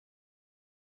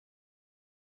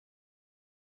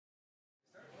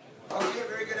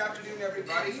afternoon,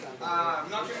 everybody.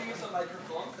 I'm not going to use the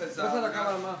microphone because we're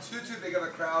not too big of a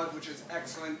crowd, which is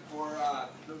excellent for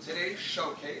today's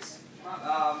showcase.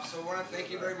 So I want to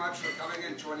thank you very much for coming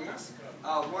and joining us.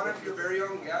 One of your very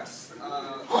own guests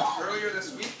earlier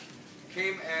this week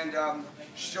came and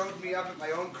showed me up at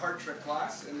my own card trick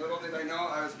class, and little did I know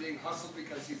I was being hustled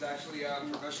because he's actually a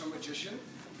professional magician,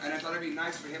 and I thought it'd be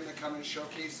nice for him to come and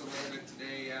showcase a little bit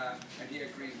today, and he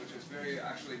agreed, which is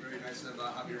actually very nice of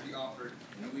Javier. He offered,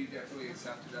 and we definitely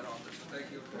accepted that offer, so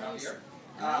thank you, Javier.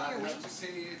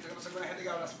 Tenemos alguna gente que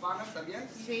habla español también.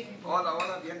 Sí. Hola,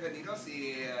 hola, bienvenidos,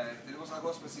 y tenemos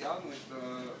algo especial. Nuestro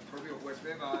propio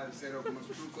huésped va a hacer algunos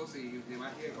trucos y de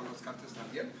magia con los cartas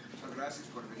también. Muchas gracias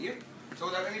por venir. So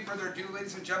without any further ado,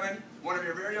 ladies and gentlemen, one of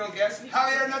your very own guests,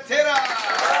 Javier Natera!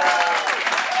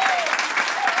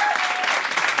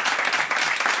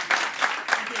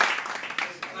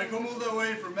 I come all the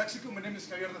way from Mexico. My name is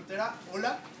Javier Natera.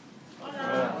 Hola.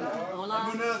 Hola.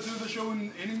 I'm going to do the show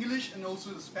in English and also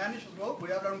in Spanish as well.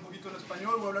 Voy a hablar un poquito en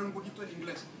español, voy a hablar un poquito en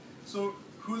inglés. So,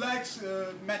 who likes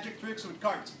magic tricks with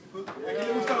cards? ¿A quién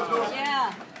le gustan los dos?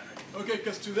 Yeah. Okay,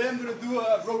 because today I'm going to do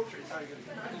a rope trick.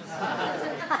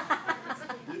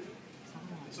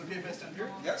 It's okay if I stand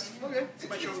here? Yes. Okay. It's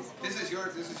my show. This is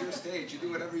your stage. You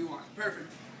do whatever you want.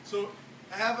 Perfect. So,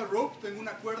 I have a rope, tengo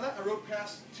una cuerda. A rope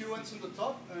has two ends on the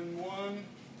top and one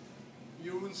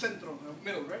un centro,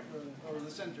 middle, right? Or the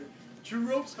center. Two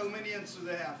ropes, how many ends do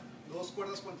they have? Dos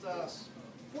cuerdas, ¿cuántas?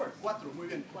 Cuatro, muy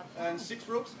bien. And six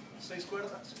ropes, seis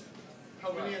cuerdas.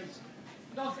 How many ends?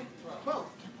 12.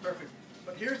 Perfect.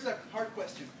 But here's the hard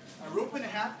question. A rope and a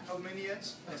half, how many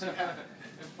ends does it have?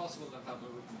 Impossible to have a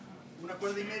rope. Una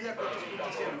cuerda y media, ¿cuántas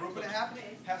puntas tiene? A rope and a half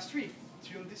has three.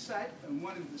 Two on this side and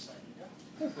one on this side.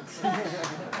 One,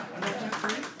 two,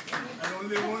 three, and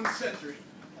only one center.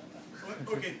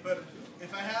 Okay, but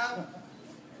if I have...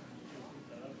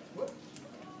 What?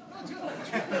 That's good.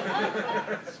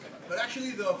 But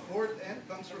actually the fourth end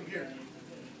comes from here.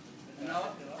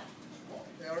 Now,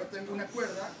 ahora tengo una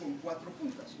cuerda con cuatro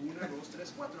puntas. Una, dos,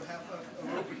 tres, cuatro. I have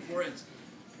a rope with four ends.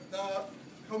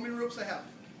 How many ropes I have?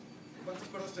 ¿Cuántas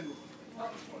cuerdas tengo?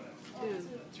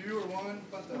 Two or one.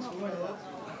 ¿Cuántas? Una, dos.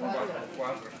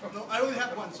 Cuatro. No, I only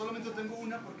have one. Solamente tengo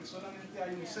una porque solamente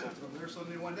hay un centro. There's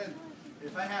only one end.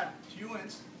 If I had two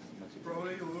ends,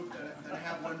 probably you look at I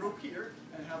have one rope here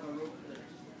and I have a rope there.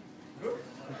 Good?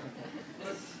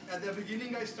 But at the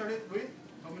beginning I started with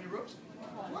how many ropes?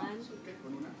 One. Okay,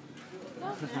 con una.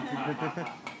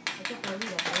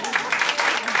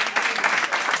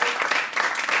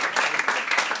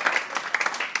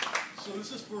 So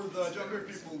this is for the younger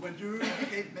people. When you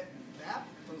behave bad,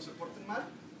 cuando se porten mal,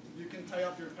 you can tie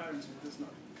up your parents with this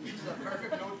knot. This is the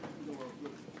perfect knot in the world.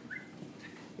 Look.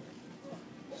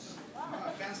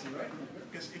 Fancy, right?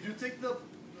 Because if you take the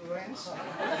ends,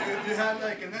 you have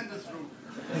like an endless rope.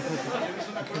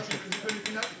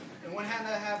 In one hand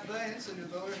I have the ends, and in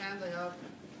the other hand I have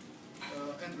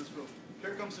endless rope.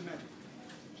 Here comes the magic.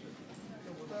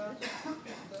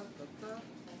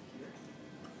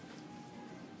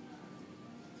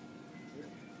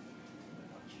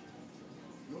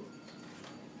 Look.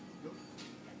 Look.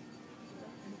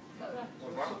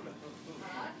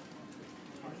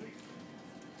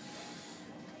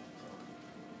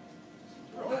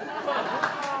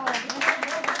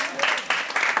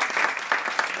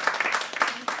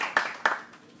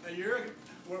 A year ago,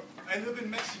 I live in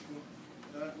Mexico.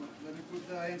 Let me put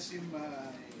the ends in my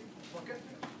pocket.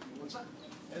 What's that?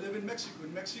 I live in Mexico.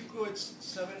 In Mexico, it's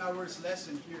 7 hours less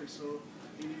than here. So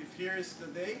if here is the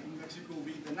day, in Mexico will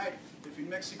be the night. If in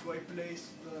Mexico I place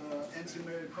the ends in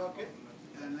my pocket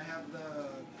and I have the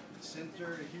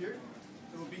center here,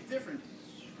 it will be different.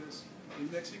 Because in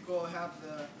Mexico I have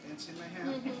the ends in my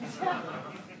hand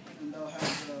and I'll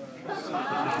have the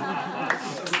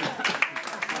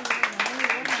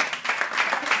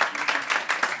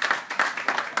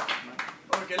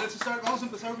Okay, let's start. Vamos a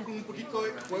empezar con un poquito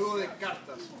de juego de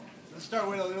cartas. Let's start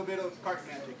with a little bit of card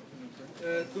magic.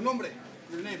 Tu nombre,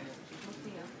 your name.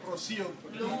 Rocío.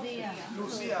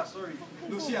 Lucia, sorry.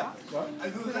 Lucia, I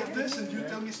do it like this and you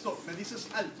tell me stop. Me dices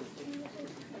alto.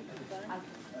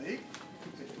 Ahí.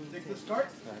 Take this card,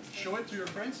 show it to your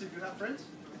friends if you have friends.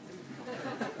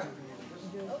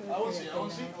 I will see. I'll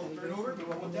turn over, me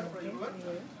voy a voltear para ayudar.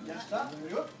 Ya está,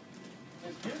 very good.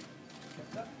 Thank you. Ya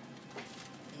está.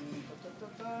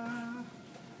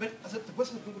 Ven, ¿te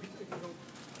puedes hacer un poquito?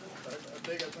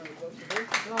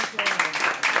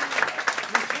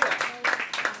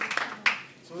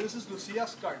 So this is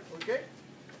Lucia's card, okay?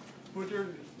 Put your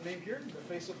name here, the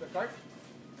face of the card,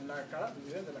 en la cara,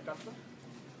 de la carta.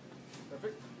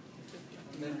 Perfect.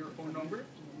 And then your phone number.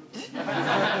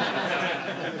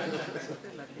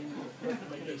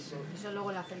 Eso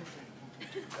luego lo hacemos.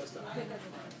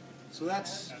 So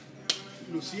that's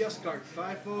Lucia's card,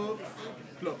 5 of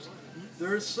clubs.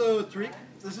 There's a trick.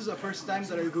 This is the first time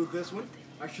that I do this one.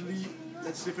 Actually,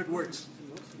 let's see if it works.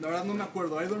 La verdad no me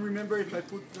acuerdo. I don't remember if I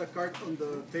put the card on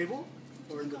the table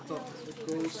or in the top. It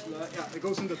goes like, yeah, it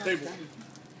goes in the table.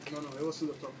 No, it was in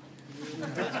the top.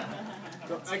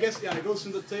 So I guess, yeah, it goes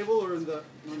in the table or in the,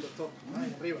 no, in the top.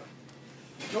 Arriba.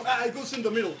 No, it goes in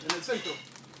the middle, in el centro.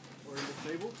 Or in the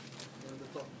table or in the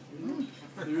top. You know?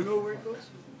 Do you know where it goes?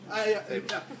 Yeah,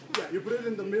 you put it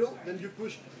in the middle, then you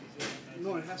push.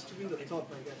 No, it has to be in the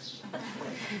top, I guess.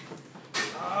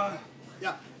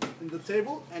 Yeah, in the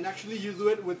table, and actually you do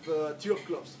it with 2 of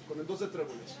clubs, con el 2 de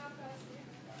tréboles.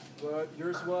 But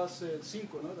yours was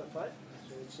 5, no? The 5?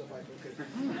 So it's a 5, okay.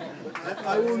 But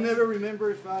I will never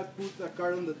remember if I put a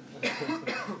card on the...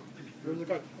 Where's the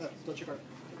card? Touch your card.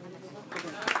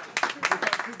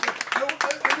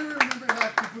 I never remember if I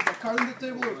have to put a card on the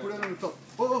table or put it on the top.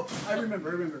 Oh, I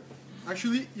remember.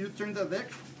 Actually, you turn the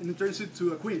deck and it turns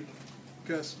into a queen.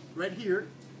 Because right here,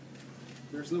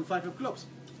 there's no 5 of clubs.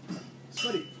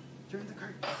 Scotty, turn the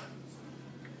card.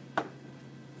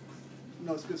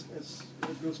 No, it's because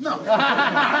it goes. No. Because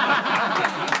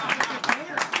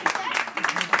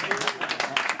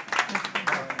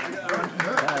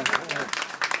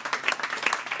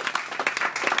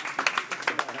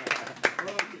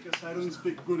I don't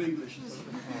speak good English.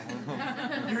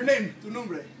 Your name, tu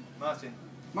nombre? Martin.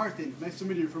 Martin, nice to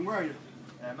meet you. From where are you?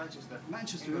 Manchester.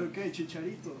 Manchester, okay,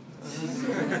 Chicharito.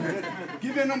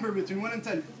 Give me a number between 1 and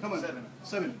 10. Come on. 7.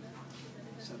 7.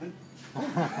 7?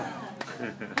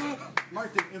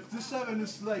 Martin, if this 7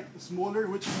 is like smaller,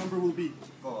 which number will be?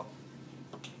 4.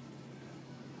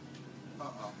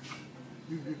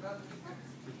 Really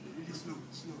slow.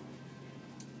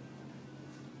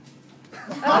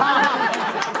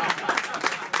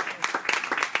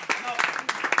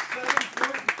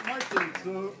 Martin,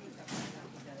 so...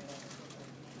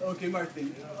 Okay,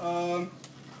 Martin.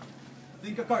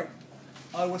 Think a card.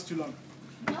 Oh, it was too long.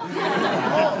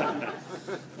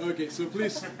 Okay, so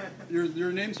please,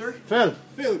 your name, sir? Phil.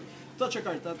 Phil, touch a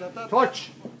card.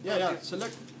 Touch. Yeah.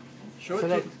 Select. Show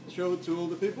Select. Show it to all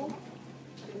the people.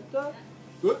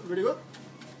 Good, very good.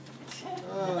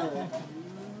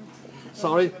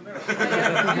 Sorry.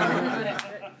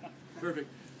 Perfect.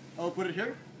 I'll put it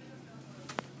here.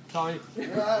 Sorry.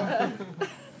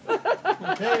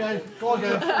 Hey, go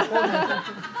again.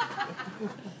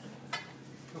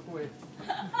 Look away.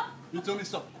 You tell me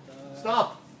stop.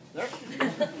 Stop. There.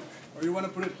 Or you want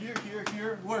to put it here.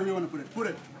 Where do you want to put it? Put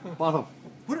it. Bottom.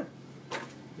 Put it.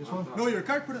 This one? No, your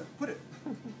card. Put it. Put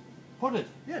it.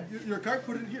 Yeah, your card.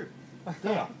 Put it here.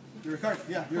 There. Your card.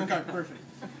 Yeah, your card. Perfect.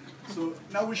 So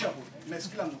now we shuffle.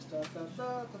 Mezclamos.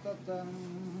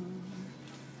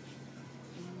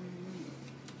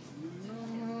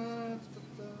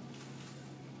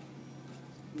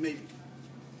 Maybe.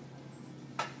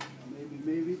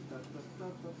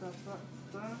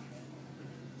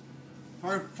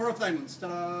 Four of diamonds.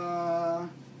 Ta-da.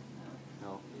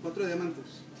 No. 4 de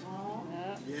diamantes.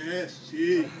 Yes,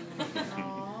 sí.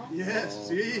 Yes,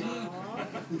 sí.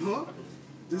 No?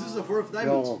 This is a 4 of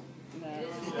diamonds. No.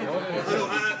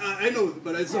 I know,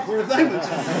 but it's a 4 of diamonds.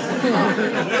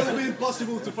 It will be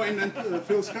impossible to find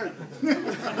Phil's card.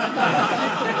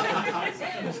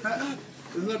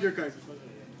 It's not your card.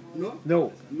 No?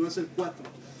 No. No es el 4.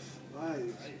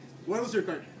 What was your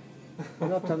card?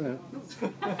 Not telling you.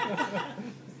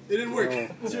 It didn't work.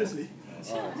 Seriously.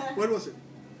 What was it?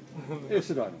 It's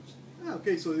the diamonds.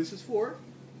 Okay, so this is 4,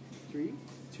 3,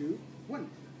 2, 1.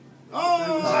 The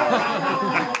 1,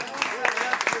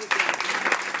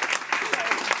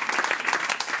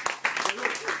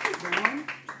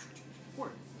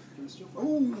 4.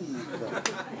 Ooh.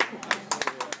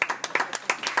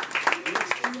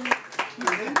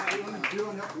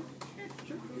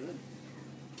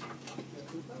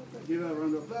 Give a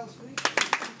round of applause, please.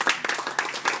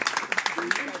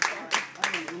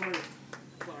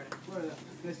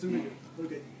 Nice to meet you.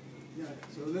 Okay. Yeah.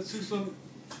 So let's do some.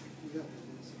 Yeah.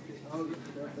 Okay. I'll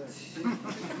grab that.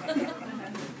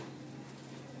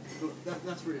 Oh,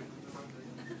 that's for you.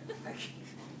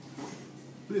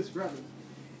 Please grab it.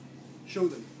 Show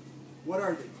them. What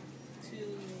are they?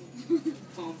 2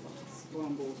 foam balls.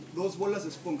 Foam balls. Those bolas de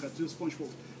esponja, 2 sponge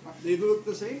balls. They look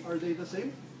the same? Are they the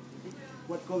same?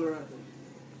 What color are they?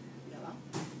 Yellow.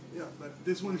 Yeah, but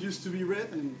this one used to be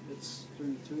red and it's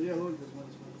turned to yellow. And this one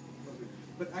is not green.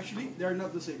 But actually, they are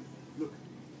not the same. Look.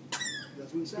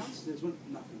 This one sounds, this one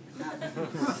nothing.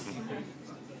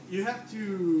 You have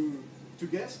to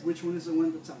guess which one is the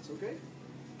one that sounds, okay?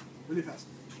 Really fast.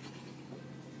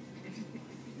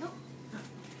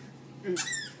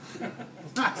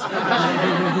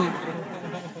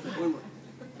 One more.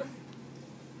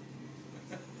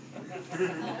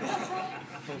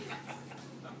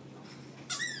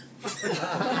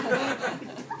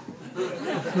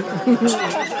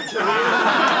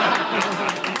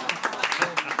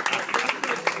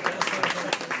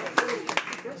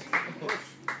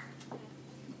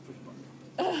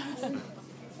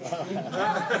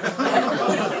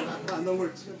 No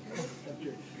words.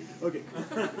 Okay.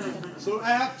 So I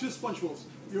have two sponge balls.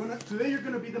 Today you're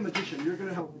gonna be the magician. You're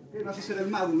gonna help. Okay, vas a ser el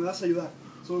mago, me vas a ayudar.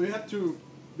 So you have to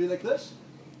be like this.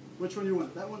 Which one you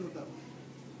want? That one or that one?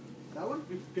 That one?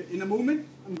 Okay. In a moment,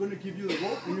 I'm gonna give you the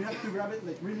rope, and you have to grab it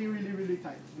like really, really, really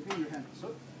tight. Okay, your hand.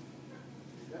 So,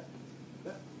 that,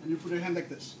 and you put your hand like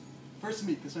this. First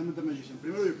me, because I'm the magician.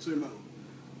 Primero yo, soy el mago.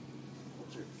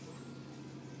 Observe.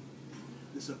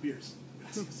 Disappears.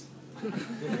 Gracias.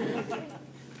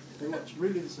 Okay, watch,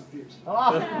 really disappears.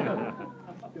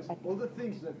 Because all the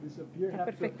things that disappear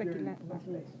have to appear in one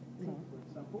place. For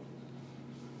example.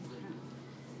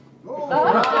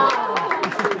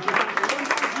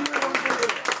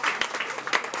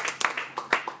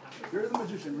 You're the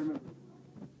magician, remember.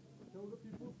 Tell the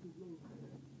people to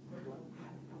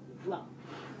blow.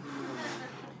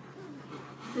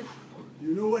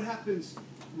 You know what happens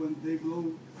when they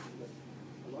blow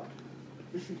a lot?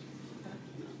 A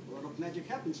lot of magic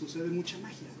happens, sucede mucha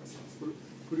magia.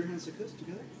 Put your hands like this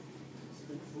together.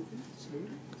 Open, slowly,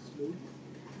 slowly,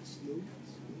 slowly, slowly.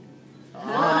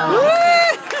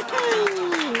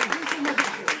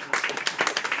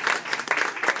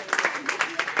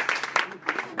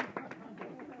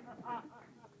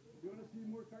 You want to see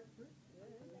more card tricks?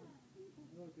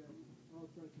 Okay, I'll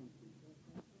try something.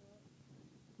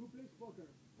 Who plays poker?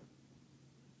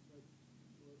 Like,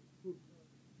 who?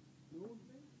 No one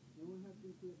plays? No one has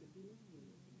been to a casino?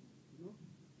 No?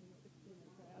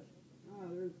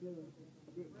 There's good.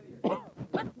 Okay,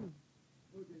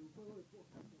 we'll follow the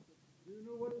poker. Do you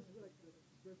know what is like the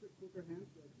perfect poker hand?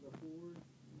 Like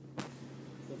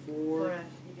the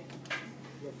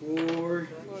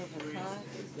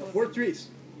four threes.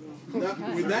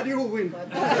 With that you will win.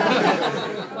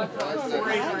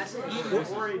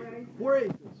 Four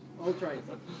aces. I'll try it.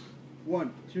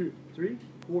 1, 2, 3,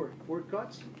 4. 4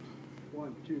 cuts.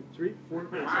 1, 2, 3, 4.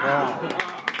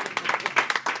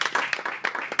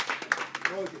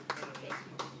 Okay.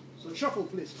 So shuffle,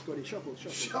 please, Scotty. Shuffle.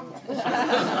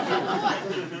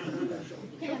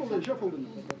 Shuffle them.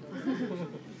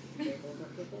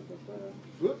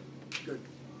 Good. Good.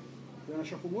 You want to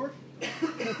shuffle more?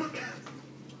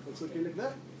 That's okay like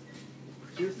that?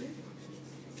 Seriously?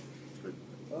 Good.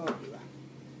 Okay.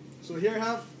 So here I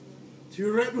have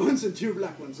 2 red ones and 2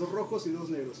 black ones. Dos rojos y dos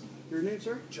negros. Your name,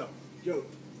 sir? Joe. Joe.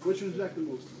 Which one's black the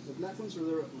most? The black ones or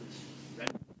the red ones?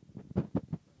 Red.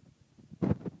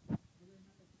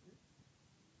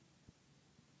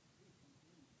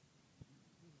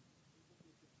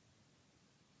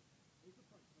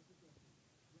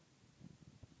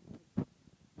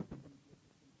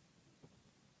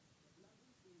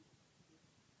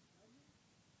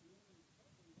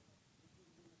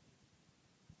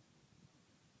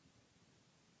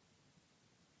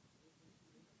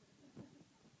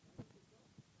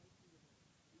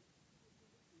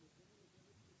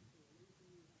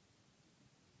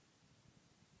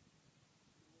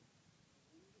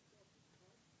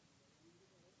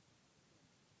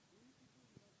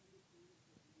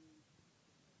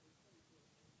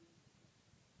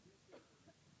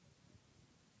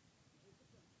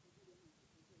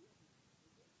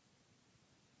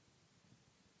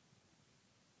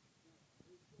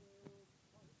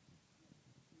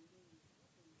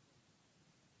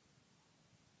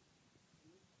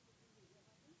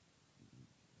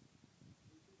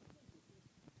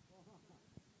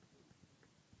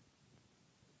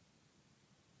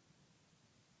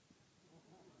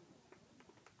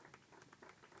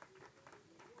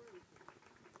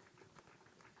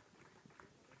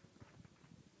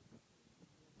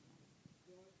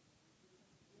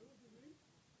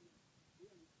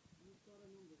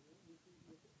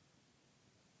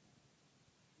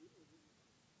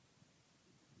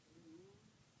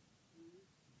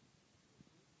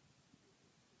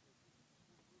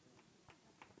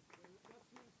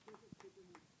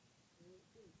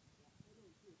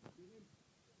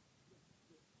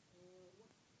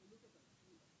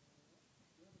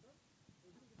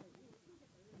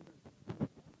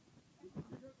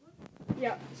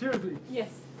 Yeah. Seriously?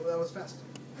 Yes. Well, that was fast.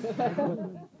 Your card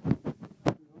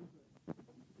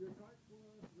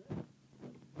was red?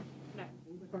 No.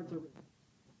 All the cards are red.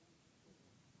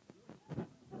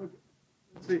 Okay.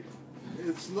 trick.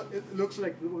 It looks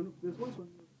like the one. This one.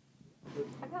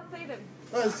 I can't see them.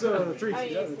 It's three. Oh,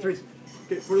 Yeah, yes, three.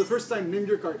 Okay, for the first time, name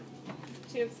your card.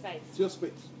 2 of spades. Just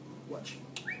spades. Watch.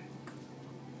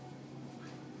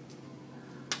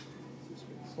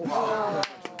 Oh.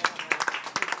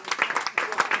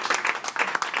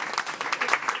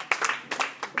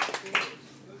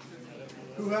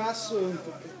 Who has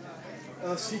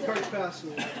a C card pass?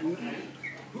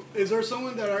 Is there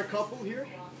someone that are a couple here?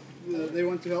 They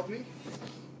want to help me?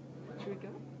 Should we go?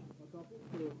 A couple?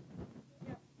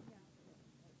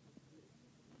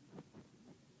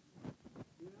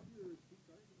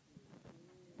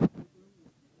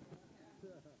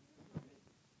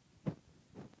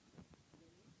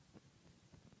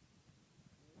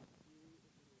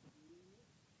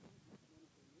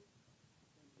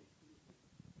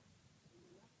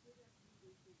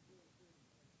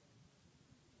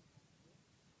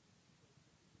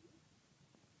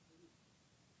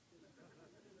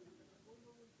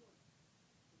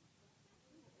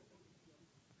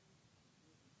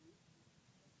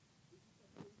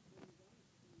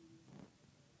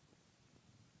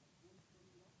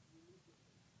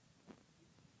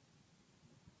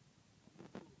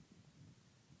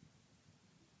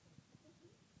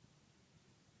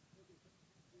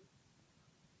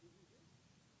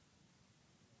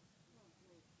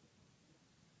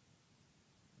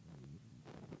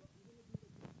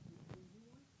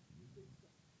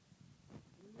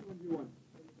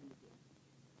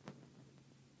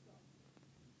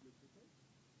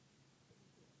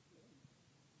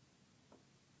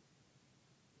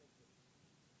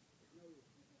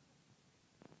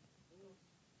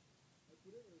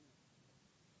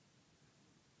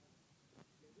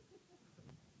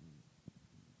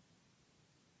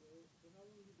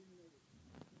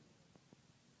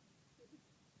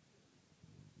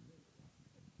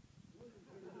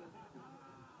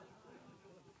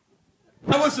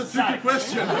 That was a tricky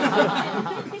question.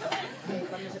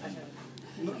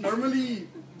 Normally,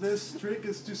 this trick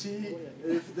is to see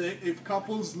if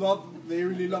couples love, they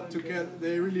really love together.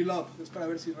 They really love. Es para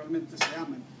ver si realmente se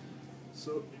aman.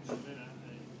 So,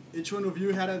 each one of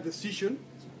you had a decision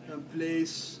and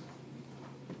place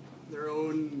their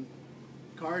own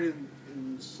card in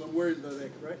somewhere in the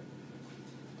deck, right?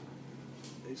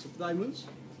 Ace of diamonds,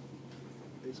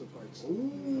 ace of hearts.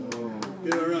 Ooh.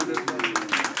 Get around it.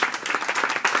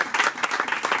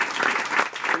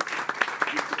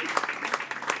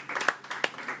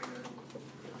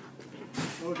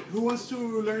 Okay. Who wants to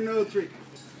learn a trick?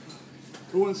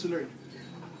 Who wants to learn?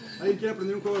 ¿Alguien quiere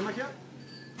aprender un juego de magia?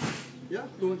 Yeah?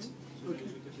 Who wants? Okay.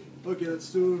 Okay, let's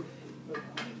do...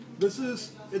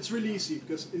 it's really easy,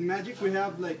 because in magic we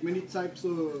have like many types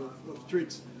of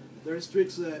tricks. There's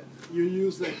tricks that you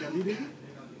use like ability.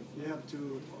 You have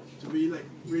to be like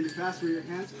really fast with your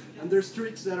hands. And there's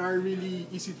tricks that are really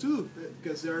easy too,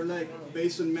 because they're like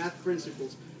based on math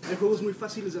principles. Hay juegos muy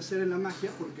fáciles de hacer en la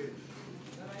magia porque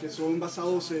que son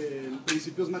basados en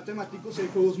principios matemáticos, y hay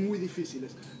juegos muy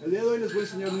difíciles. El día de hoy les voy a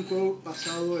enseñar un juego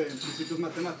basado en principios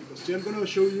matemáticos. So I'm going to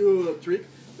show you a trick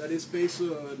that is based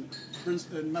on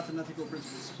mathematical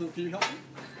principles. So can you help me?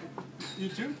 You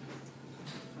too?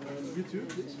 You too,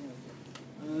 please.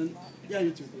 Yeah, you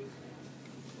too.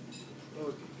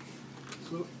 Okay.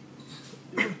 So,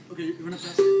 okay, you're going to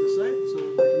pass it this side so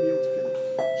I can be able to get it.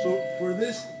 So for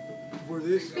this...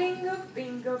 Bingo,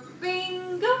 bingo,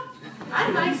 bingo!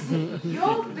 I'm Icy,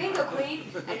 your bingo queen,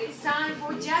 and it's time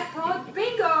for jackpot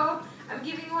bingo! I'm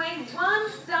giving away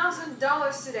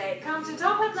 $1,000 today. Come to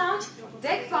Top Hat Lounge,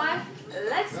 Deck 5,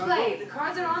 let's play. The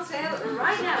cards are on sale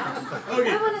right now.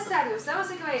 Okay. Buenas tardes,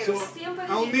 damas y caballeros. Tiempo de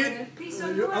dinero en el piso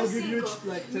número 5.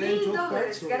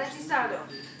 $1,000 garantizzato.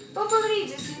 Buon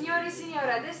pomeriggio signori e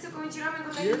signore, adesso cominceremo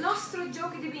con il nostro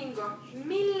gioco di bingo.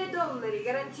 $1,000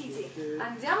 garantiti.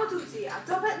 Andiamo tutti a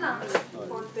Top Hat Lounge,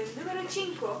 ponte numero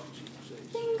 5.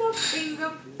 Bingo,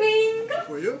 bingo, bingo!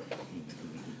 For you?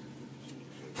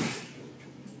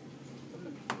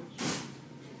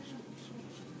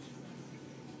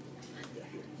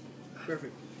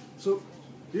 Perfect. So,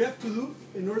 you have to do,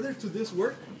 in order to this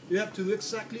work, you have to do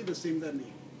exactly the same that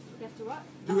me. You have to what?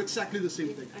 Do exactly the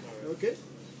same thing. Okay?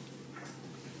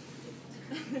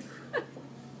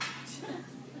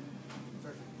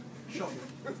 Perfect. Show me.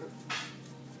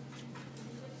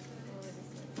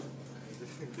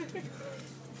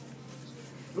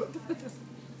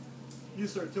 You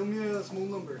start. Tell me a small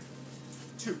number.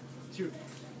 2. 2.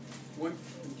 1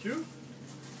 and 2.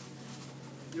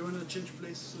 You want to change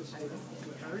places with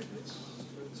Harry, please?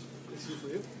 Let's see for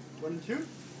you. 1 and 2.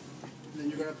 Then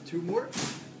you grab 2 more.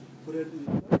 Put it in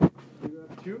the side. You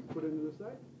grab 2. Put it in the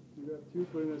side. You grab two,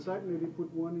 put it in the side, maybe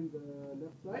put one in the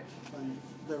left side, and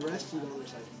the rest in the other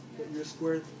side. Get your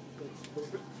square.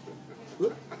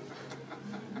 Good?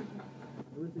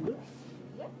 Everything good?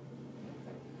 Yep.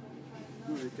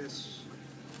 I guess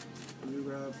you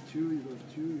grab two, you grab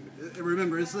two.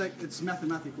 Remember, it's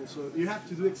mathematical, so you have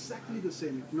to do exactly the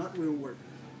same. If not, it won't work.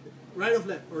 Right or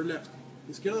left? Or left?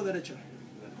 Izquierda o derecha?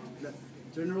 Left.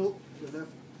 General, the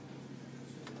left.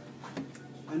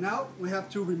 And now we have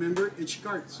to remember each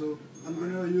card. So I'm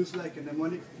going to use like a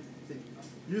mnemonic thing.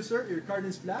 User, your card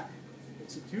is black.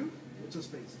 It's a 2. It's a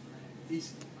space.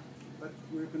 Easy. But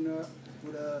we're going to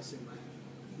put a symbol.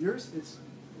 Yours, it's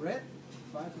red.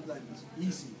 5 of diamonds.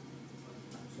 Easy.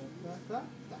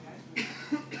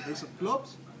 Ace of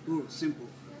clubs. Ooh, simple.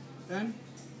 And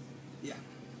yeah.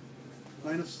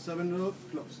 9 of 7 of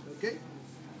clubs. Okay?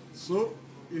 So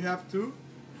you have to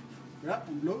grab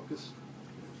and blow, because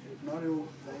if not, it will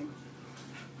bang.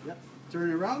 Yeah.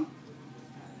 Turn around.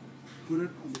 Put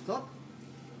it on the top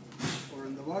or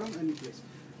on the bottom, any place.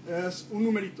 Es un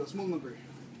numerito, small number.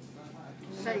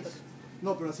 6.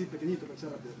 No, pero así pequeñito para que sea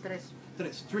rápido.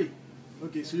 3. 3.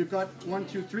 Okay, so you got 1,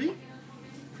 2, 3,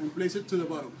 and place it to the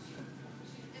bottom.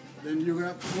 Then you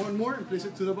grab one more and place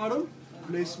it to the bottom.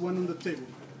 Place one on the table.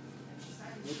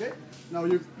 Okay. Now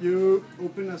you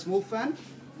open a small fan.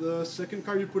 The second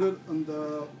card you put it on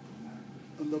the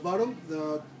bottom.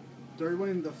 The third one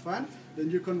in the fan. Then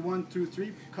you can 1, 2,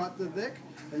 3 cut the deck,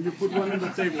 and you put one on the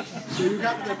table. So you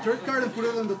got the third card and put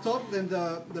it on the top. Then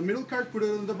the middle card, put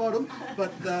it on the bottom.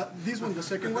 But this one, the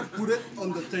second one, put it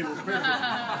on the table. Perfect.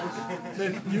 Okay.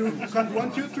 Then you count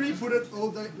 1, 2, 3, put it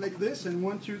all like this, and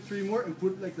 1, 2, 3 more, and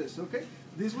put it like this. Okay.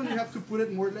 This one you have to put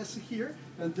it more or less here,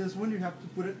 and this one you have to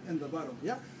put it in the bottom.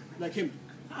 Yeah, like him.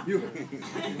 You.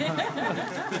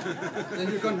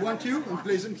 Then you count 1, 2, and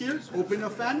place them here. Open a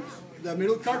fan. The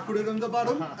middle card, put it on the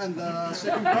bottom, and the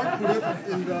second card, put it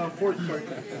in the fourth card.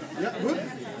 Yeah, good.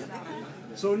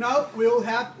 So now we'll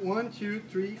have 1, 2,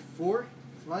 3, 4,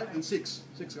 5, and 6.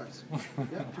 6 cards.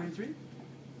 Yeah, 23.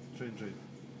 23.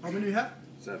 How many you have?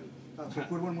 7. So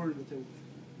put one more on the table.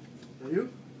 Yeah, you?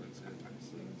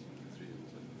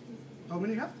 How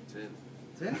many you have? 10.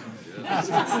 10?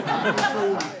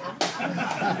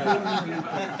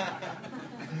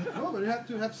 No, but you have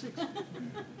to have 6.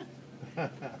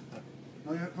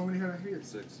 Now how many have here?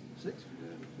 6. 6?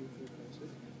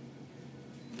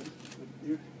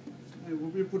 Yeah.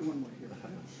 We'll put one more here.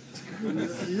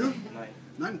 You?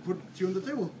 9. Put 2 on the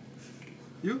table.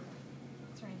 You?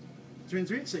 3 and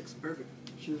 3? 6. Perfect.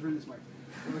 She's really smart.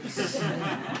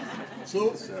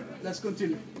 So let's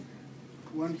continue.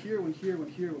 1 here, 1 here, 1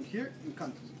 here, 1 here, and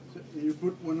count. So you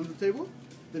put 1 on the table,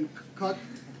 then cut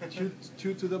 2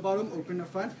 to the bottom, open a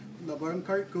fan. The bottom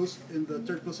card goes in the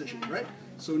third position, right?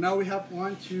 So now we have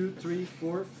 1, 2, 3,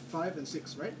 4, 5, and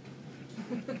 6, right?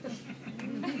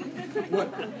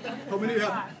 What? How many do you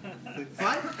have?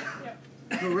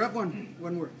 5? No, we have one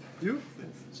more. You?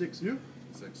 6. You?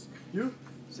 6. You?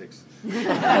 6.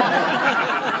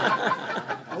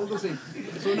 All the same.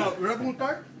 So now grab one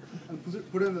card and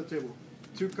put it on the table.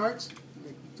 2 cards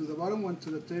to the bottom, 1 to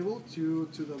the table, 2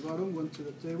 to the bottom, 1 to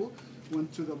the table, 1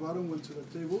 to the bottom, 1 to the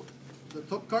table. The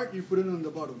top card you put it on the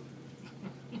bottom.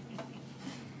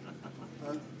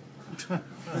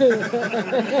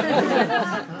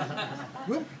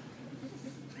 Good.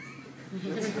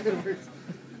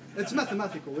 It's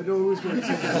mathematical. It always works.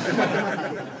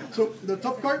 So the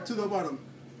top card to the bottom,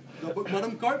 the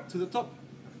bottom card to the top.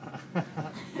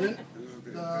 Then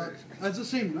that's the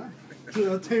same, huh? To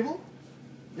the table.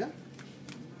 Yeah.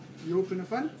 You open a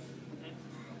fan.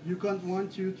 You count 1,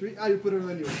 2, 3. You put it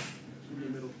anywhere in the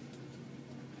middle.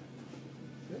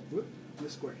 Okay, good. The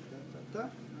square.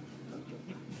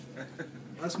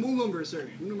 A small number, sir.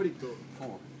 Un numerito.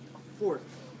 4. 4.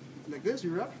 Like this,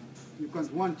 you're up. You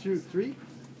count 1, 2, 3,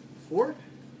 4.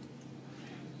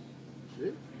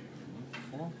 See?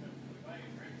 4.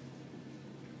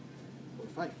 Or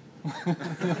 5.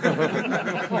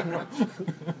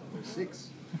 Or 6.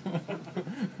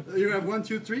 You have 1,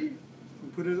 2, 3,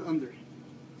 and put it under.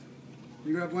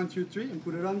 You grab 1, 2, 3, and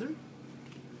put it under.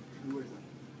 And where's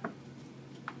that?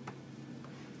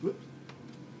 Good.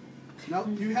 Now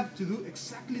you have to do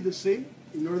exactly the same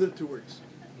in order to work.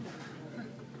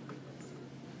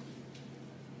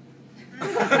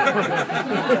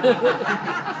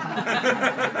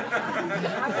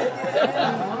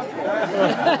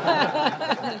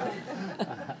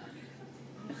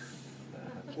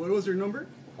 What was your number?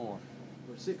 4. Or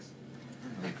 6?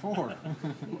 4.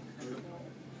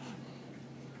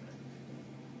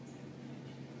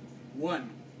 1.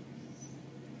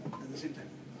 At the same time.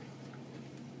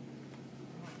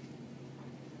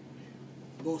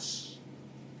 Dos.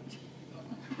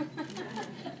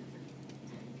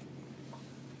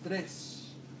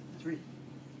 Tres. Three.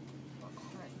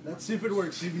 Let's see if it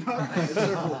works. If not, it's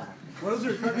your fault. What is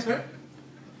your card, sir?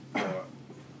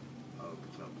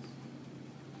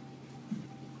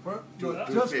 Two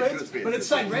of spades, but it's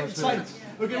signed, right? It's signed.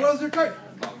 Okay, what was your card?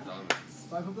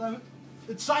 Five of diamonds.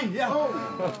 It's signed, yeah.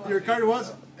 Oh. Your card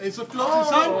was Ace of Clubs, it's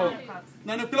signed.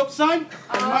 Nine of Clubs, signed.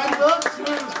 And mine was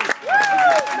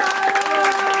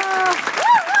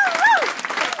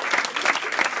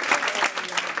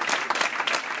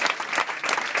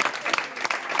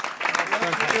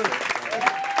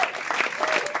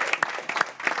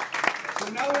So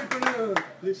now we're gonna,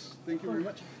 please, thank you very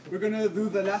much. We're gonna do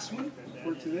the last one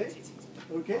for today.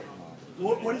 Okay.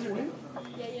 What is your name?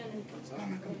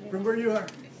 From where you are?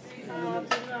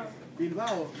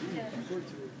 Bilbao. Yeah.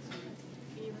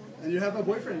 And you have a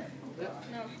boyfriend? No.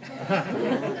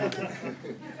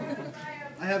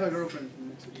 I have a girlfriend from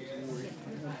Mexico. Don't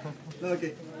worry.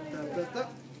 Okay.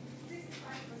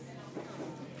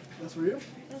 That's for you?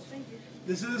 Oh, thank you.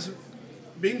 This is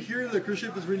being here in the cruise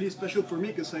ship is really special for me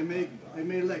because I made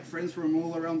like friends from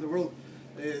all around the world.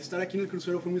 Estar aquí en el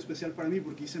crucero fue muy especial para mí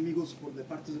porque hice amigos por de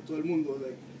partes de todo el mundo.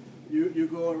 Like you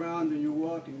go around and you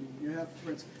walk and you have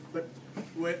friends. But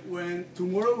when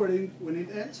tomorrow when it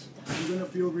ends, I'm gonna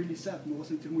feel really sad. Me voy a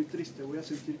sentir muy triste. Voy a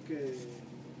sentir que.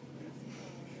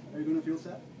 Are you gonna feel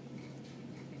sad?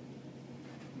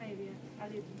 Maybe a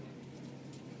little.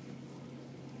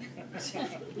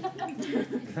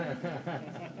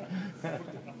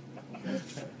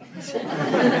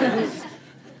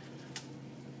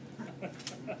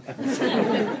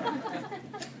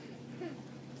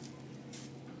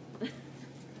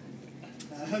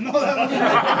 No, that was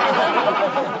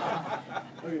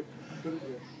okay, put it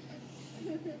here.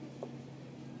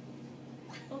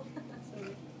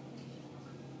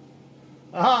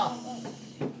 Aha!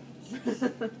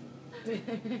 Did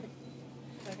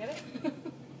I get it?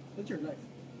 That's your knife.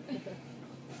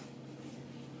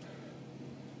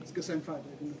 It's because I'm fat. I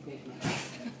didn't go.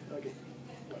 Okay,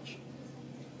 watch.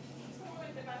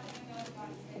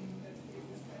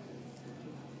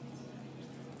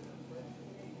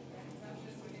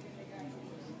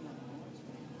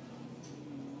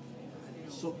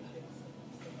 So,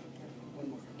 one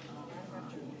more.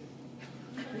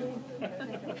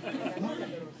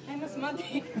 I'm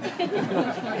asthmatic.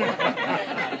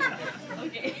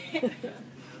 Okay.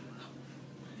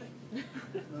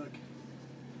 Okay.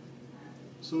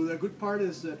 So the good part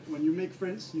is that when you make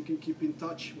friends, you can keep in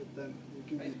touch with them.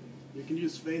 You can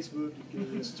use Facebook, you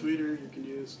can use Twitter, you can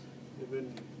use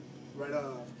even write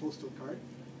a postal card,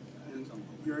 and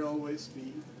you'll always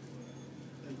be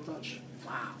in touch.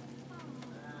 Wow.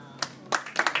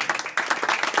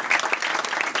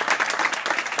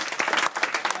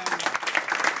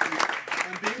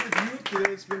 And being with you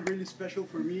today has been really special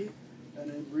for me,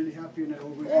 and I'm really happy, and I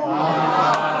always.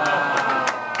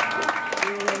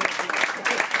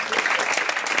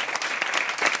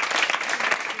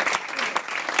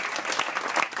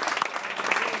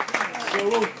 So,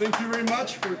 thank you very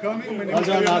much for coming. My name is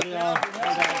Javier.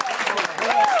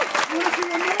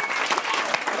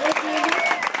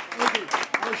 Okay,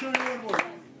 I'll show you one more.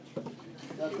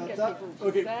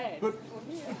 Okay, but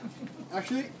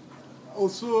actually,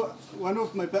 also one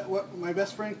of my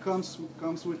best friend comes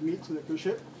with me to the cruise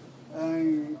ship,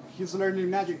 and he's learning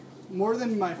magic. More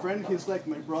than my friend, he's like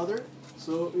my brother.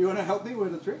 So you wanna help me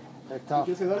with the trick?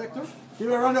 ¿Quieres ayudar, Hector?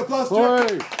 Give a round of applause to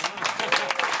Hector.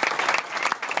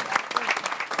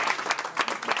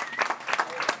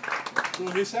 So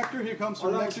this actor, he comes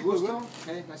from Mexico.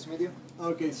 Okay, nice to meet you.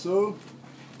 Okay, so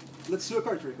let's do a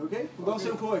card trick, okay? Vamos a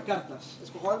hacer un juego de cartas.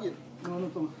 ¿Escojo a alguien? No,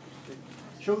 toma. Okay.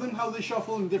 Show them how they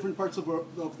shuffle in different parts of the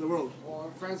world. Well,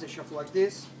 in France, they shuffle like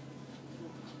this.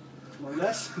 More or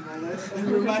less. More or less. In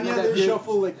Romania, they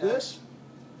shuffle like this.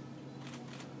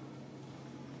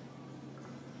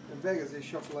 In Vegas, they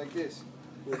shuffle like this.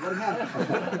 With one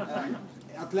hand.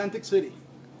 Atlantic City.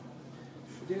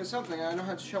 You know something? I know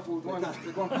how to shuffle with one foot.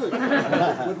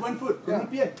 With one foot. Con un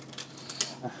pie.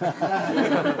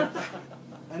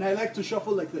 And I like to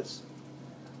shuffle like this.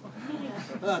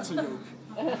 That's a joke.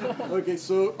 Okay,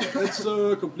 so let's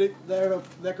complete their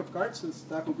deck of cards.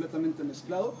 Está completamente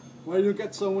mezclado. Why don't you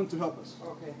get someone to help us?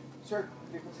 Okay. Sir,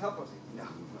 you can help us. Yeah.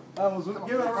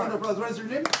 Give a round of applause. What is your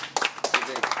name?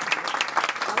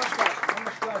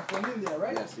 Namaskar. From India,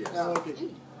 right? Yes, yes.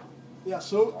 Okay. Yeah,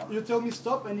 so you tell me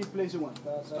stop and you place one.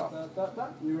 Stop.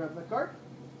 You have the card.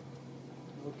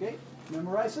 Okay.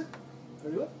 Memorize it.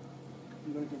 Very good.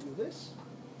 I'm going to give you this.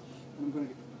 I'm going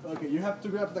to. Okay, you have to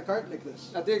grab the card like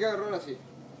this. La tiene que agarrar así.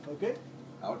 Okay?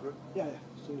 Ahora. Yeah.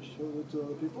 So show it to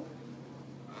other people.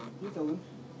 You tell them.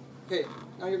 Okay,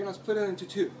 now you're gonna split it into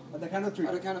two. At the count of three.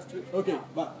 At the count of three. Okay,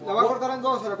 va. La va a cortar en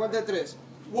dos a la cuenta de tres.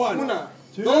 One, Una,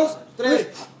 two, dos,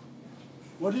 tres.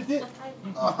 What did you think?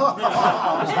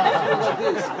 Like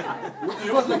this.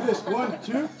 It was like this. 1,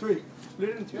 2, 3. Split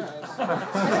it in two.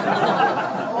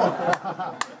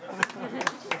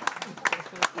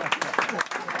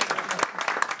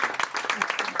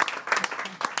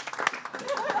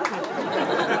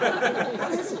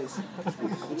 What is this?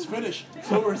 It's finished.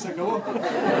 It's over. Se acabó.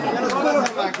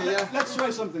 Let's try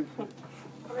something.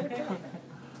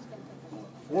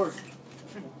 Fourth.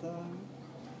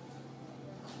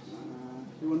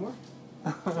 You want more?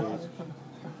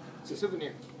 It's a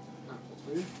souvenir.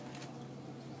 Ready?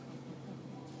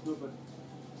 No, but.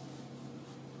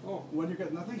 Oh, when you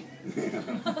get nothing?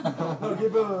 No,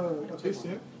 give a piece to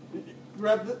him.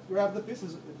 Grab the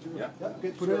pieces. Yeah.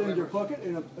 Okay, put it in your pocket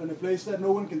in a place that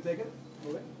no one can take it.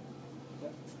 Okay. Yeah.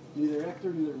 Neither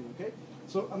actor, neither me. Okay.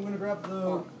 So I'm gonna grab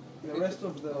the rest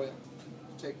of the. Oh, yeah.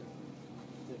 Take it.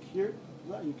 Like here.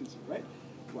 Well, you can see, right?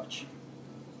 Watch.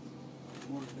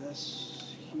 More or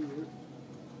less here.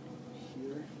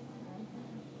 Here.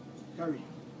 Carry.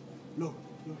 Low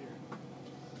here.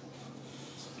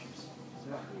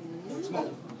 That's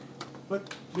small.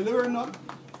 But believe it or not,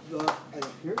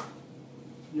 here,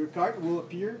 your card will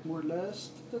appear more or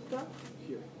less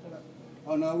here.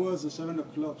 Oh, no, it was the 7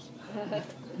 of clubs.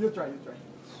 You try.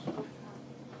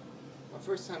 My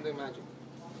first time doing magic.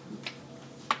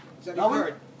 Is that That your one?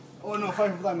 card? Oh no,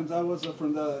 5 of diamonds. That was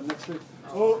from the next trick.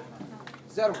 Oh,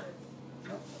 Is that one?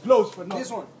 close, but not.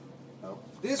 This one? No.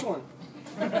 This one?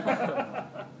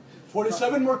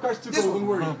 47 more cards to This go. one. Don't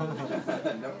worry.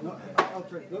 No, I'll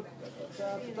try. Look.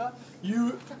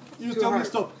 You Too tell me hard.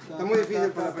 stop. Está muy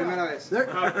difícil por la primera vez.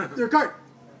 There, your card.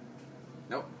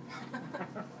 No.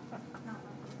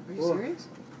 Are you Oh. serious?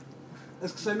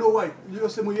 Es que I know why. Yo lo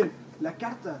sé muy bien. La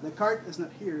carta, the card is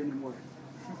not here anymore.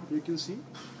 You can see, it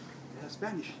has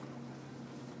Spanish.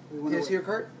 Can you see your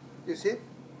card? You see it?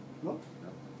 No?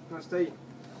 No está ahí.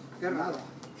 Qué raro.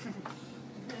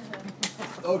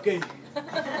 Okay.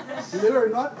 Believe it or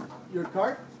not, your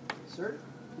card, sir,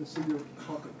 is in your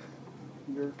pocket.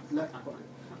 In your left pocket.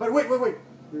 But wait.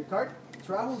 Your card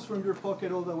travels from your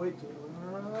pocket all the way to...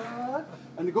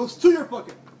 And it goes to your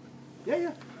pocket.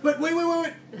 Yeah. But wait.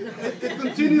 It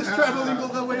continues traveling all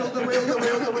the way. It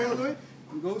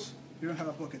goes, you don't have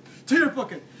a pocket. To your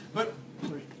pocket. But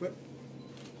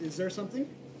is there something?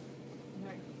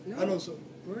 No. And also,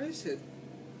 Where is it?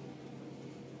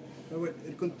 oh wait,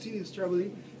 it continues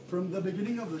traveling from the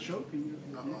beginning of the show. Can you?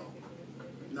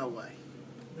 No way.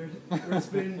 There's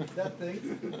been that thing.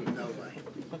 No way.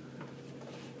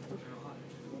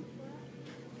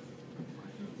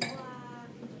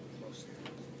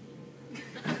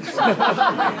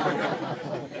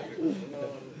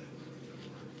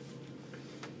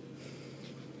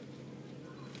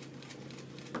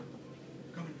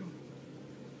 Come on.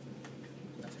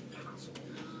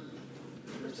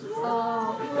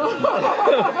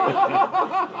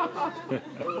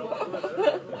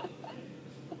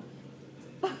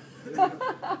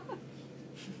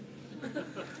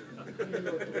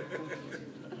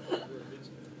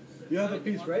 You have a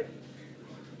piece, right?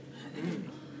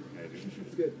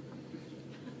 It's good.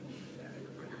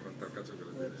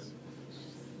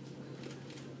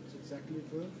 It's exactly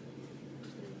the...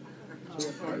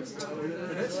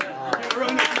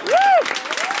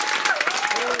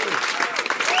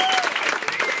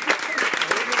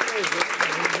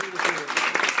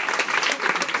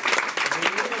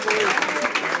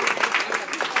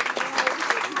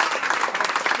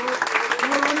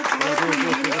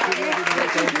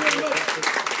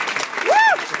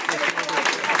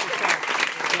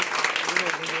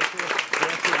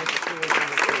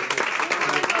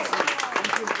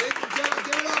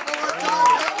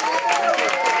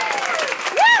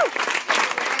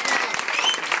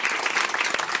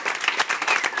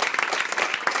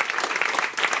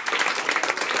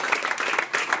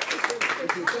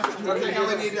 Okay, now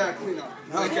we need to clean up.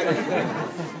 Okay.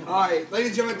 All right, ladies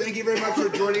and gentlemen, thank you very much for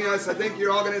joining us. I think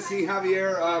you're all going to see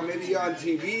Javier maybe on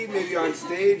TV, maybe on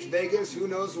stage, Vegas, who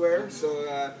knows where. So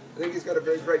I think he's got a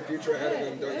very bright future ahead of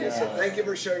him, don't you? So thank you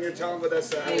for sharing your talent with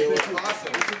us, Javier. It was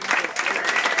awesome.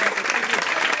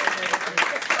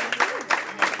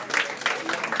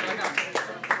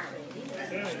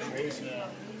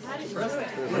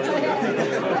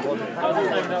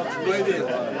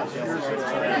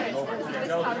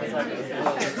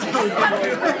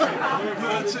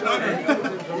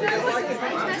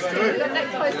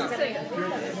 Next place to see it.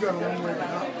 You got a long way to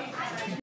go.